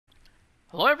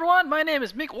Hello everyone, my name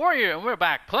is Mick Warrior and we're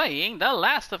back playing The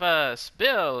Last of Us.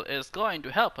 Bill is going to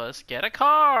help us get a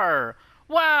car.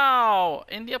 Wow!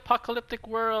 In the apocalyptic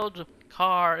world,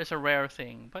 car is a rare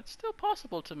thing, but still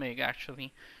possible to make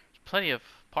actually. There's plenty of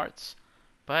parts.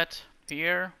 But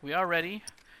here we are ready.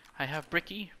 I have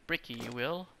Bricky. Bricky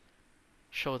will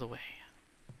show the way.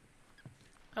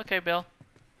 Okay, Bill,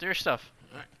 do your stuff.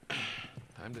 Alright,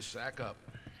 time to sack up.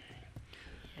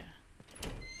 Yeah.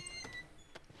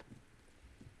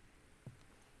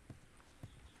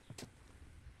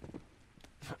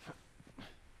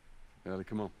 Ellie,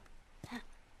 come on.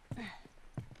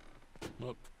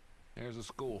 Look, there's the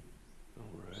school.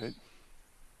 All right.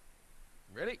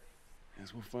 Ready?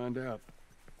 Guess we'll find out.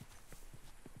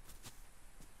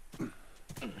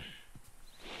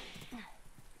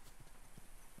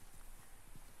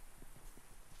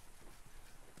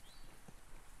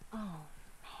 Oh,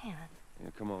 man. Yeah,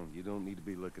 come on. You don't need to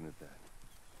be looking at that.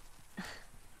 I've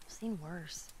seen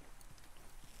worse.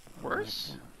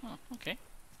 Worse? Oh, okay.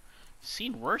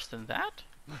 Seen worse than that?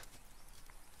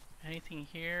 Anything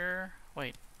here?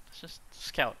 Wait, let's just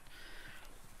scout.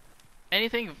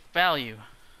 Anything of value?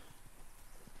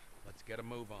 Let's get a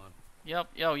move on. Yep,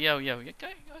 yo.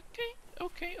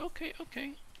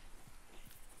 Okay.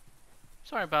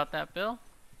 Sorry about that, Bill.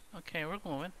 Okay, we're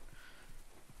moving.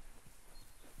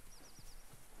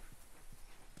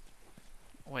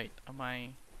 Wait, am I...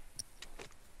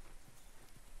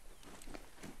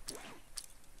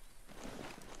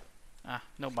 Ah,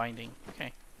 no binding.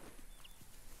 Okay.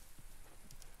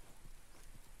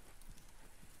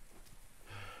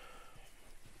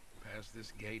 Past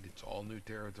this gate, it's all new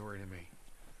territory to me.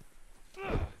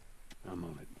 I'm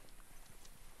on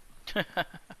it.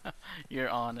 You're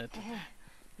on it. Hey,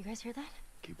 you guys hear that?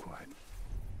 Keep quiet.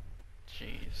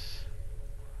 Jeez.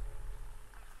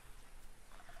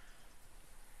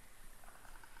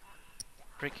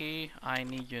 Ricky, I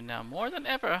need you now more than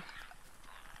ever.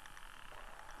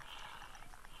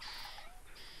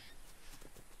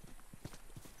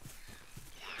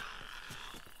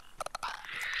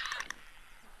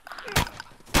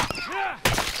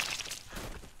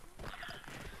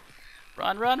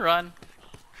 Run.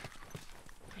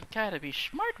 You gotta be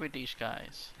smart with these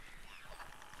guys.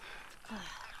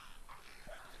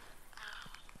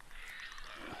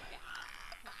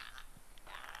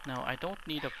 No, I don't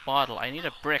need a bottle. I need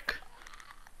a brick.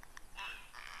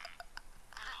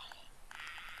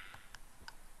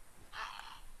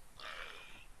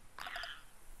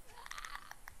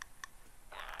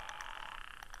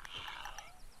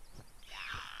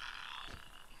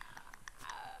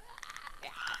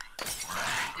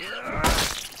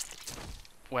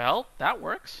 Well, that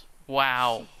works.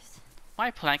 Wow. Jeez.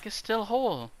 My plank is still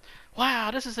whole.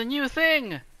 Wow, this is a new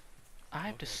thing.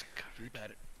 I've discovered. Keep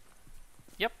at it.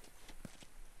 Yep.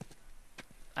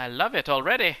 I love it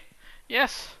already.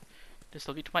 Yes. This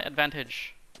will be to my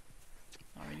advantage.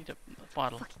 Oh, we need a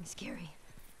bottle. Fucking scary.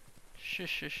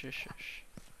 Shush.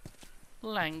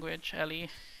 Language, Ellie.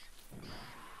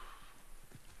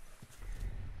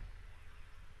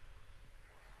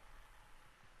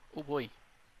 Oh boy.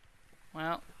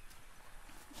 Well.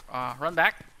 Run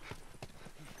back.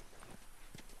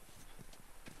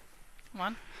 Come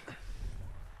on.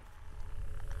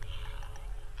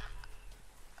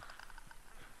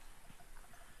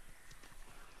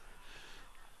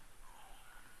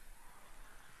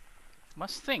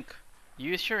 Must think.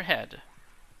 Use your head.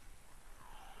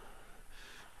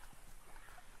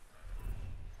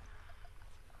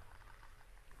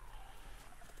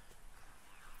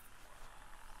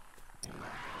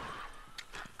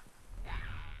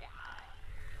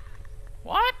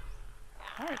 What?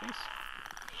 How are these?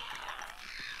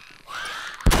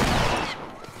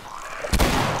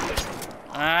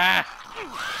 Ah!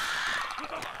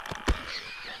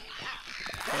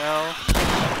 Well.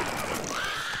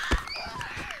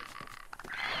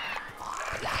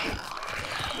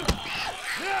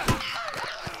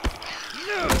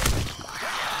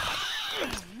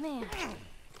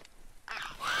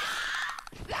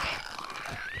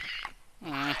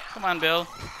 Man. Come on, Bill.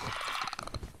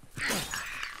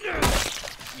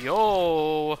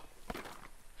 Yo!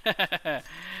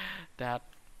 That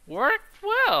worked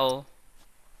well.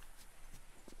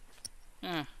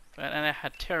 And I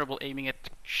had terrible aiming at the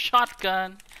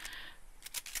shotgun.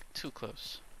 Too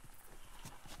close.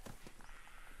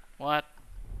 What?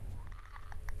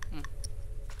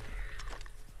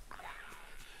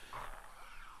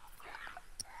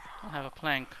 Don't have a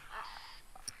plank.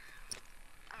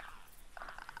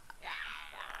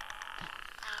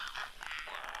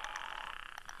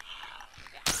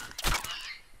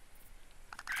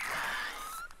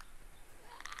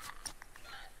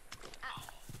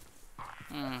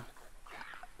 Hmm.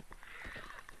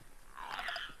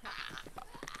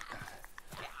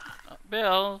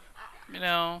 Bill, you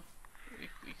know,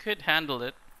 we could handle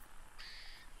it,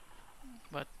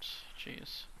 but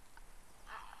jeez.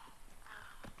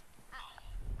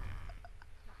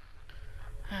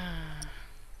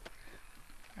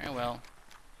 Very well.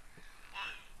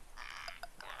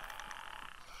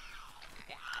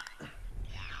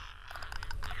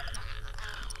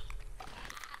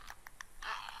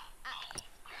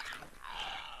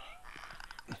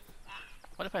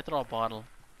 What if I throw a bottle?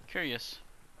 Curious.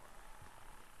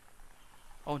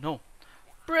 Oh no.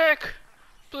 Brick!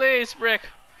 Please, Brick!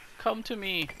 Come to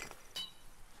me.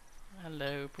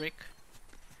 Hello, Brick.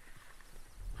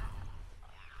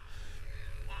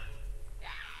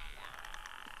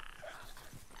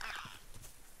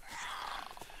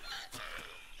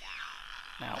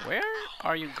 Now, where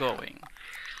are you going?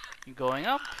 You going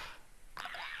up?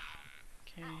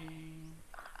 Okay.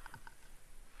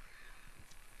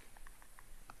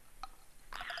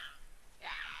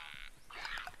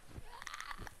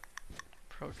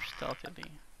 Approach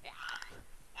stealthily.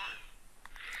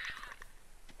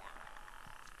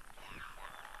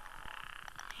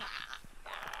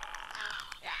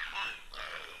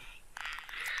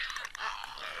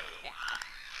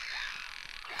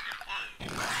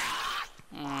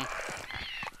 Mm.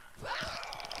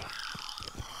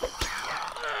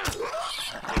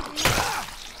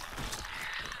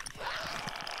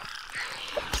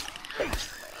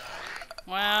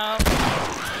 Well.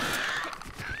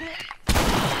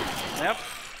 Yep.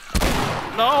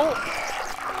 No!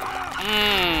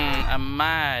 Mmm, a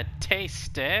mad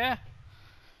taste there.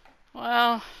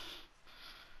 Well,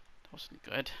 that wasn't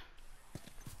good.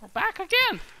 We're back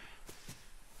again!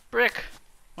 Brick!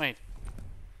 Wait.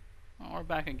 Oh, we're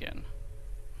back again.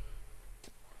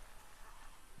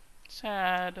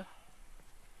 Sad.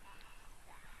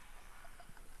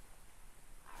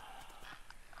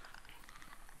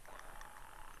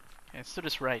 Okay, let's do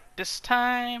this right this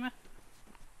time.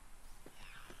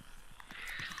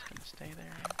 Just gonna stay there.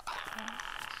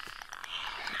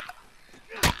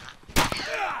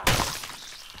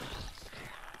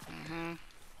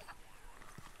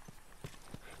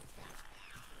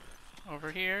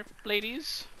 Over here,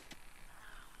 ladies.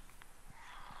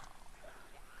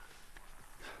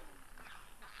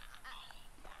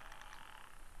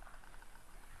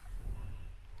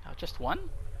 Oh, just one?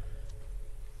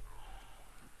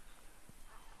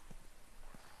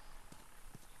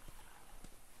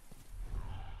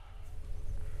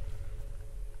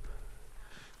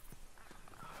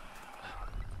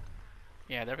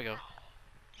 Yeah, there we go.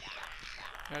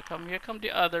 Here come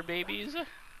the other babies.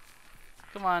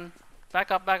 Come on.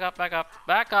 Back up, back up, back up.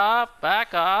 Back up,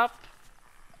 back up.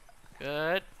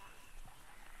 Good.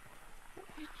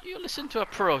 You listen to a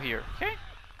pro here, okay?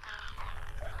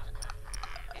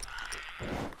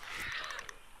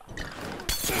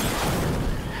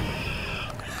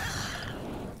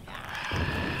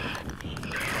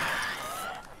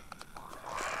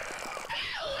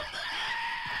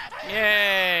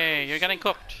 Yay! You're getting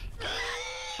cooked.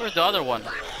 Where's the other one?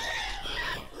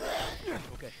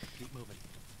 Okay, keep moving.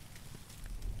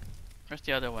 Where's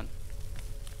the other one?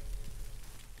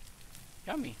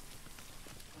 Yummy.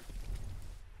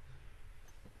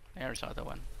 There's the other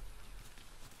one.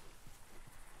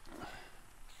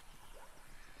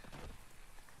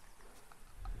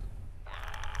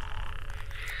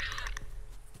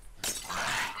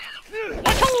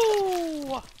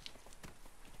 Wahoo!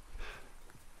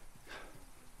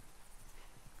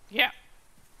 Yeah.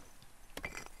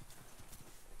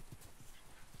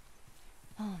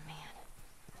 Oh man.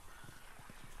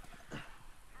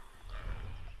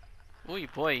 Oy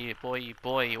boy, boy,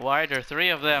 boy. Why are there three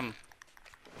of them?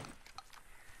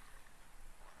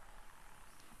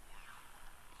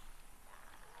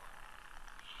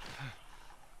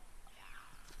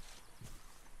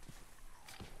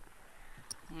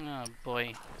 Oh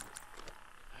boy.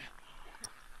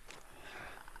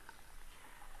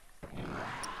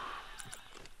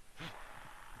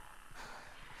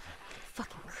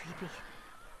 Fucking creepy.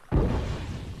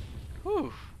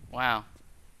 Whew. Wow.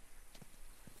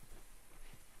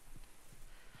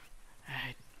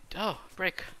 Oh,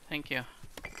 break. Thank you.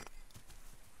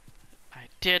 I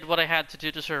did what I had to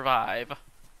do to survive.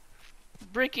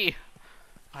 Bricky!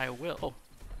 I will.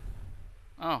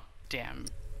 Oh, damn.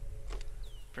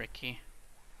 Bricky.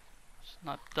 It's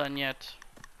not done yet.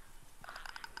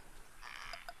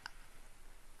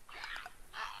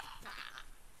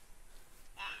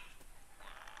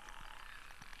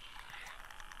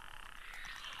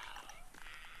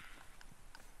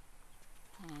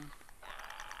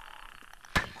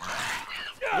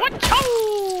 What?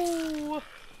 Achoo!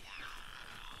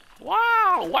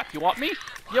 Wow! What? You want me?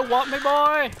 You want me,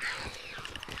 boy?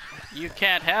 You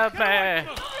can't have me!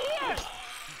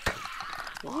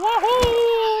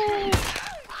 Woohoo!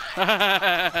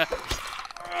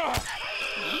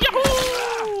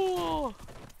 Yahoo!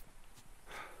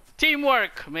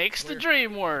 Teamwork makes the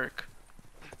dream work.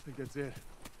 I think that's it.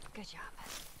 Good job.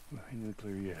 No, ain't really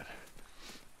clear yet.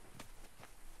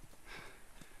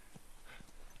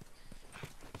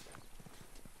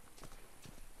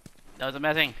 That was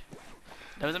amazing.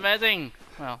 That was amazing.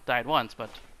 Well, died once, but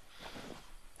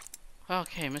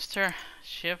okay, Mr.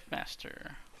 Shiv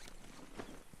Master.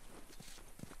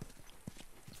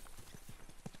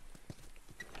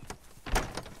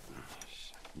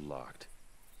 Locked.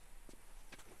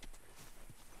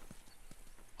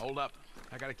 Hold up.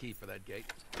 I got a key for that gate.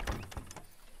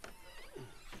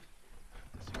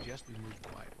 I suggest we move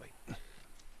quietly.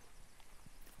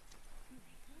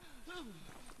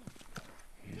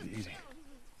 Easy, easy.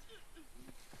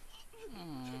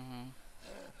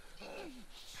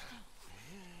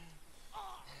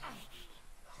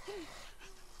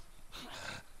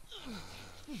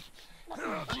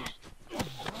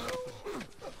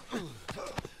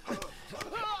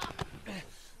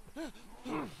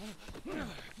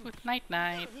 Good night,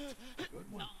 night.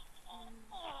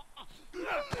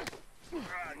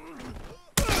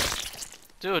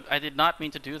 Dude, I did not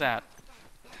mean to do that.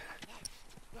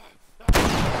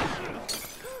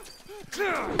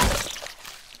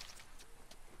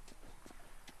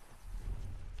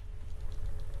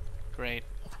 Great.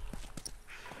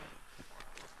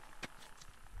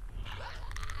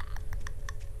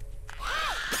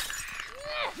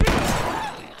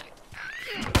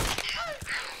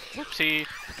 Whoopsie.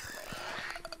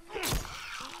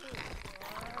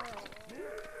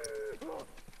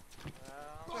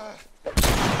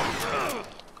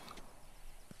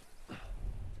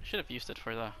 Should have used it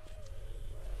for the...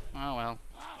 Oh well.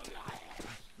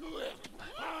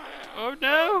 Oh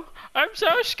no! I'm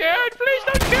so scared! Please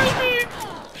don't kill me!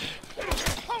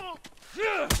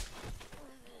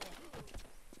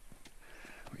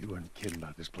 You weren't kidding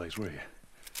about this place, were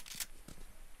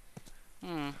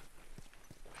you?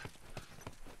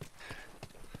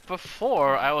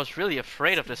 Before, I was really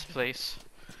afraid of this place.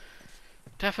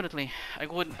 Definitely, I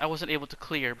wasn't able to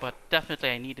clear, but definitely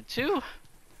I needed to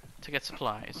get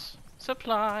supplies.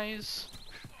 Supplies!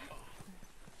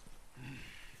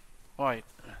 Right.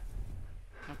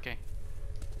 Okay.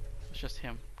 It's just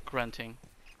him grunting.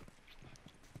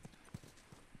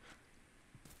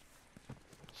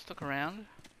 Let's look around.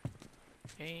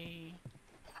 Hey.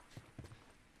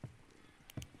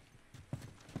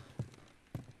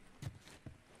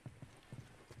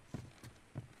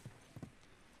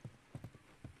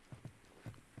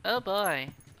 Oh boy,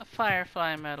 a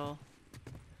firefly medal.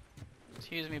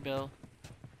 Excuse me, Bill.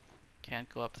 Can't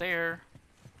go up there.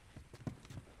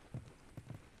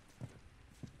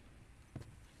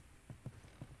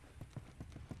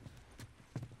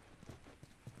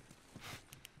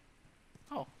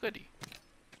 Oh, goody.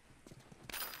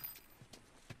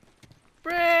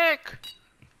 Brick!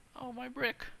 Oh, my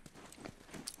brick.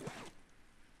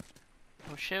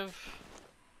 No shiv.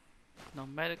 No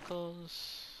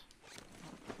medicals.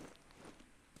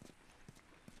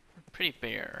 We're pretty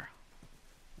bare.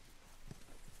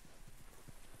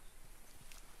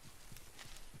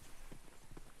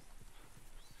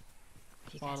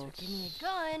 If you guys would give me a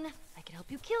gun, I could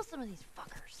help you kill some of these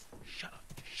fuckers. Shut up.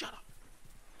 Shut up.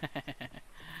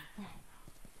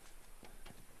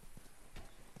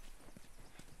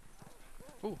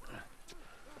 Ooh.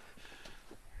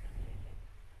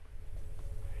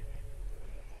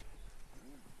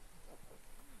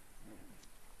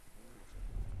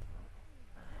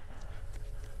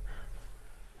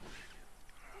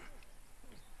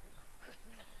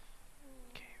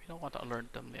 Okay, we don't want to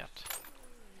alert them yet.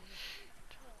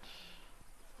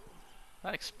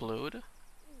 That explode.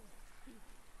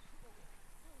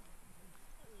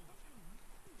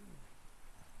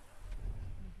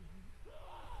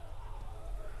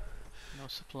 No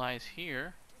supplies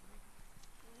here.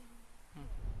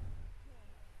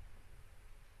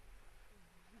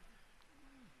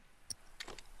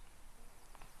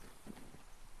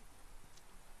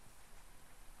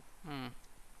 Hmm.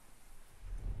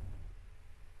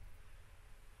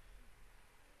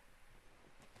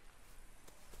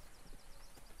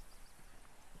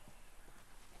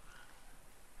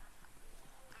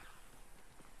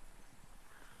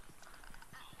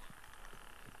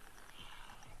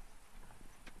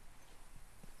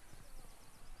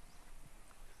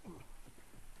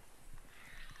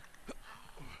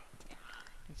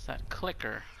 It's that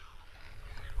clicker.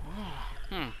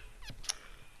 Oh,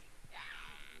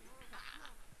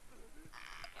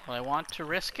 Well, I want to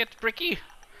risk it. Bricky!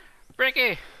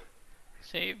 Bricky!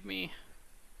 Save me.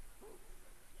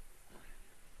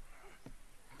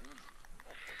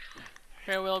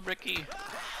 Farewell, Bricky.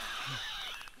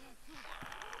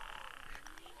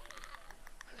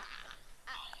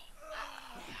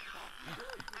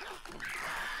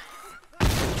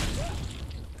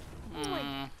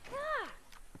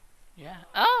 Yeah.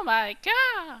 Oh my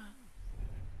god!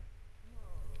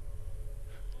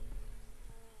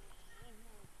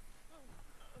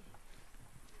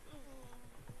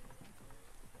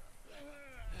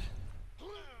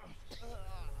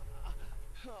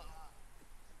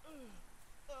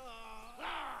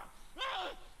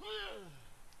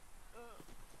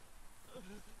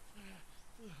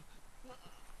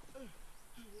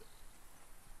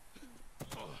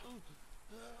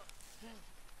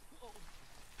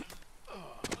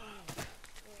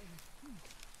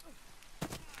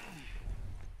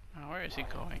 Now, where is he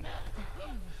going?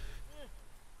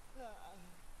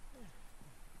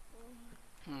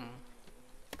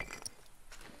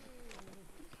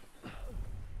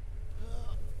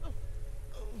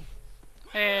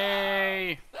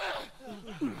 Hey!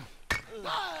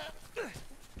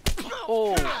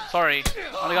 Oh, sorry.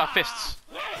 Only got fists.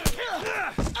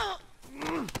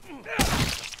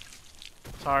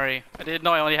 Sorry, I didn't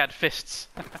know I only had fists.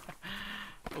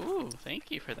 Ooh,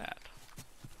 thank you for that.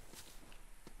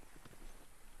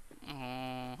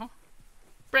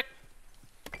 Brick!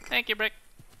 Thank you, Brick.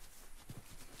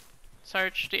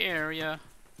 Search the area.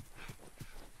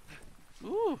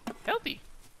 Ooh, healthy.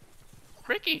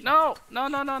 Bricky, no! No,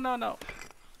 no, no, no, no.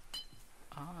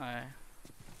 Aye.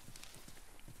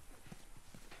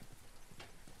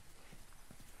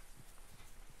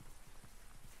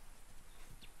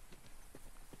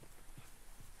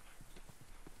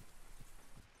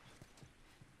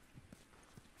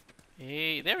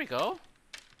 Hey, there we go.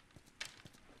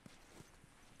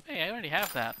 Hey, I already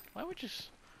have that. Why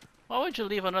would you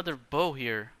leave another bow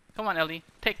here? Come on, Ellie,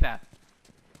 take that.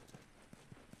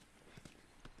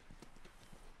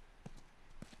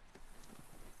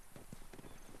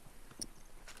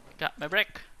 Got my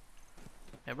brick.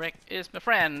 My brick is my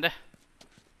friend.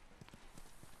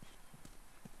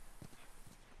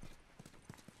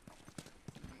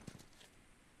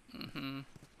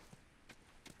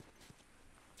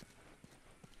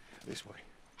 This way.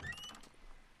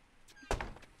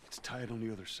 It's tied on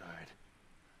the other side.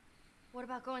 What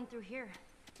about going through here?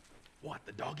 What,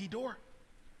 the doggy door?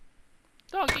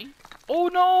 Doggy. Oh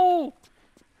no!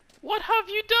 What have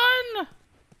you done?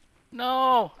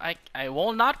 No, I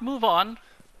will not move on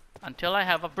until I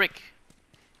have a brick.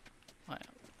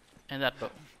 And that bow.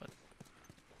 But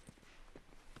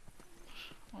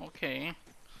okay.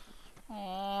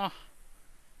 Oh.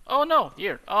 Oh no!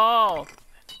 Here. Oh.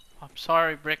 I'm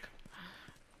sorry, Brick.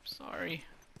 I'm sorry.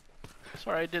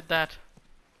 Sorry I did that.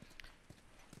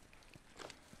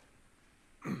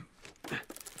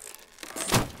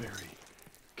 Very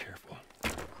careful.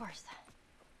 Of course.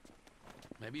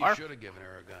 Maybe you should have given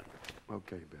her a gun.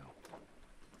 Okay, Bill.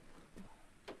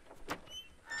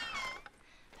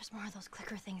 There's more of those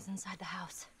clicker things inside the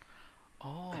house.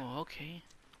 Oh, okay.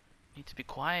 Need to be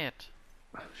quiet.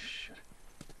 Oh, shit.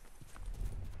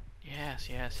 Yes,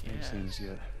 yes, Ain't yes. seen this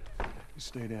yet. You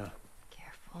stay down.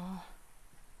 Careful.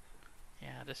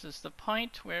 Yeah, this is the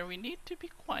point where we need to be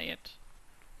quiet.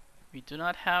 We do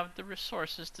not have the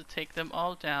resources to take them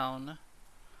all down.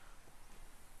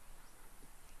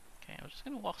 Okay, I'm just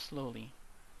gonna walk slowly.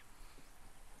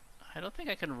 I don't think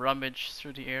I can rummage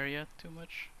through the area too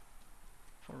much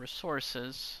for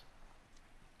resources.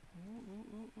 Ooh, ooh,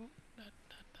 ooh, ooh.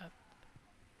 That.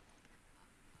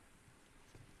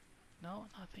 No,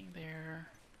 nothing there.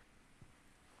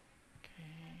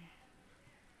 Okay.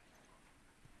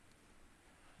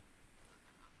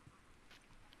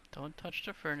 Don't touch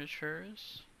the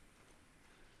furnitures.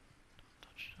 Don't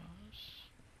touch those.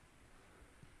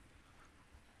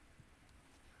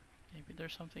 Maybe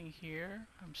there's something here.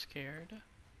 I'm scared.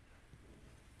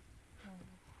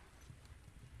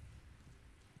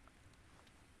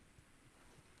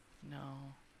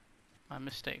 No. My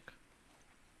mistake.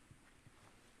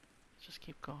 Let's just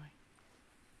keep going.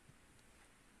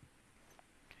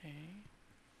 Okay.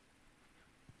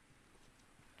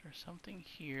 There's something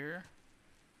here.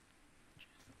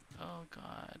 Oh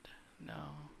god.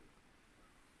 No.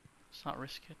 Let's not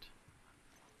risk it.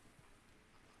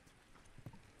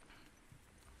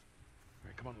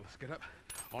 Alright, come on, let's get up.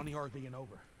 On the RV and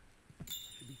over.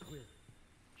 Should be clear.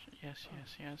 Yes,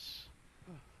 yes, yes.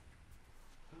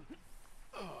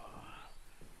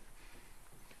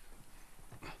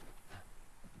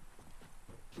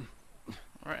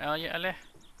 Where are you, Ali?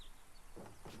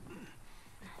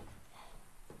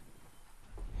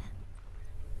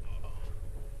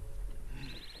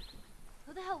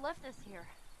 the hell left us here?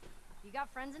 You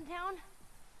got friends in town?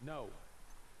 No.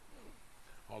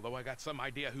 Although I got some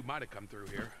idea who might have come through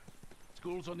here.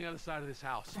 School's on the other side of this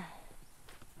house.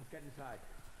 Let's get inside.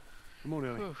 Come on,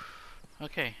 Ellie.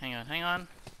 Okay, hang on, hang on.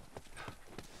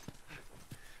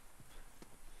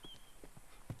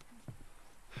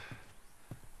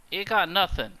 You got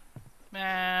nothing.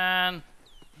 Man.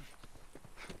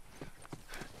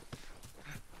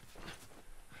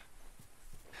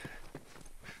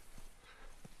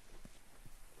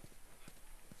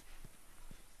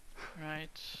 Right.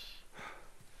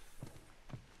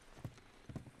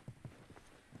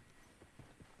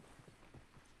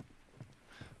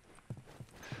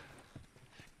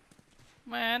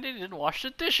 Man, they didn't wash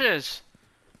the dishes.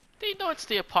 They know it's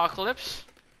the apocalypse.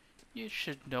 You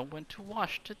should know when to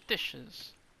wash the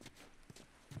dishes.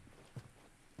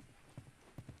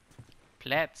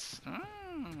 Plats.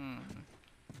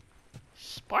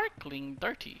 Sparkling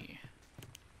dirty.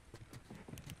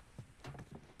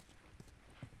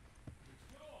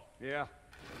 Yeah.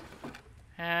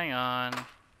 Hang on.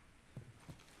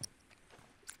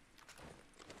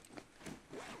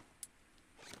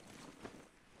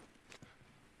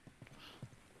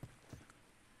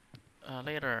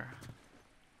 Later.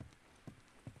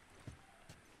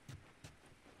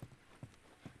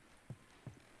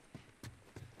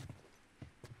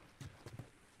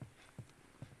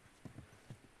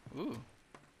 Ooh.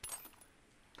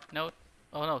 No.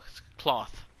 Oh no, it's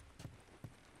cloth.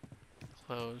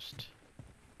 Closed.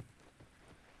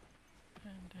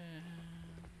 And then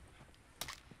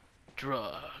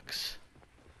drugs.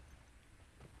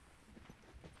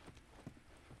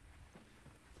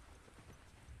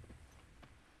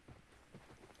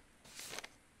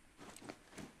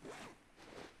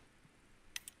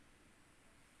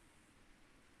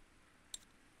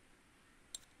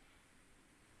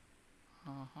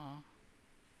 Uh-huh.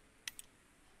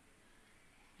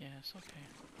 Yes, okay.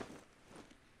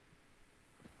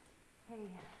 Hey,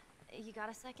 you got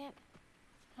a second?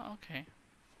 Oh, okay.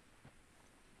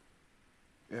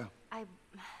 Yeah. I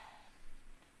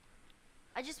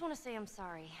just want to say I'm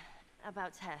sorry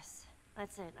about Tess.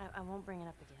 That's it. I won't bring it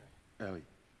up again. Ellie,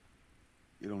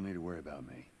 you don't need to worry about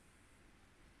me.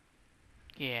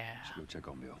 Yeah. Just go check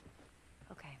on Bill.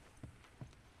 Okay.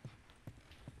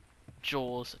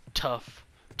 Joel's a tough,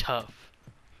 tough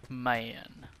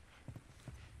man.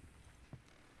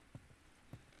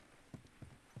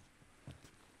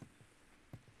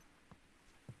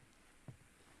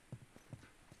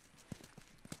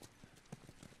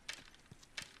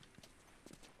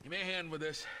 Give me a hand with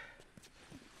this.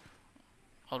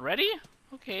 Already?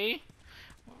 Okay.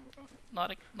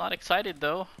 Not excited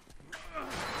though.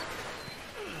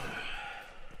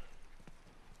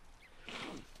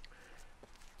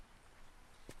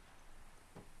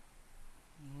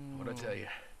 What'd I tell you?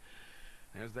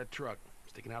 There's that truck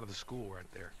sticking out of the school right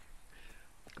there.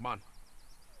 Come on.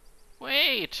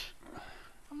 Wait.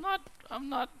 I'm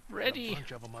not ready. There's a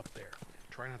bunch of them up there.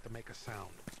 Try not to make a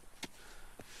sound.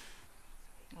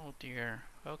 Oh dear.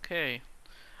 Okay.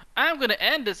 I'm gonna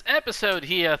end this episode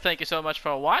here. Thank you so much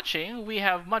for watching. We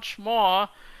have much more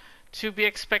to be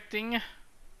expecting.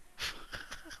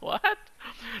 What?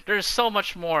 There's so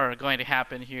much more going to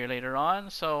happen here later on.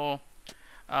 So,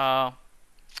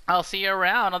 I'll see you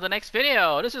around on the next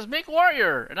video. This is Mick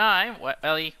Warrior, and I'm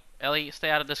Ellie. Ellie, stay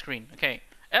out of the screen. Okay.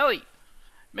 Ellie,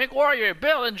 Mick Warrior,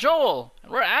 Bill, and Joel,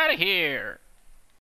 and we're out of here.